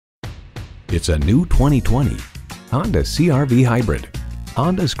It's a new 2020 Honda CR-V Hybrid.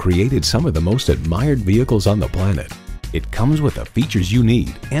 Honda's created some of the most admired vehicles on the planet. It comes with the features you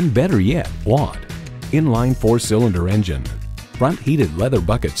need, and better yet, want. Inline 4-cylinder engine, front heated leather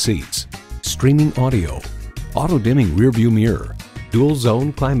bucket seats, streaming audio, auto-dimming rearview mirror, dual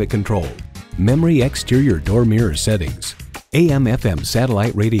zone climate control, memory exterior door mirror settings, AM/FM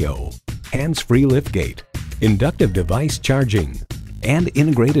satellite radio, hands-free liftgate, inductive device charging, and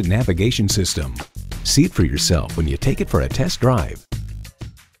integrated navigation system. See it for yourself when you take it for a test drive.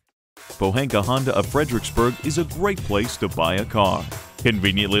 Pohanka Honda of Fredericksburg is a great place to buy a car.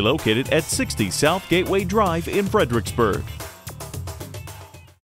 Conveniently located at 60 South Gateway Drive in Fredericksburg.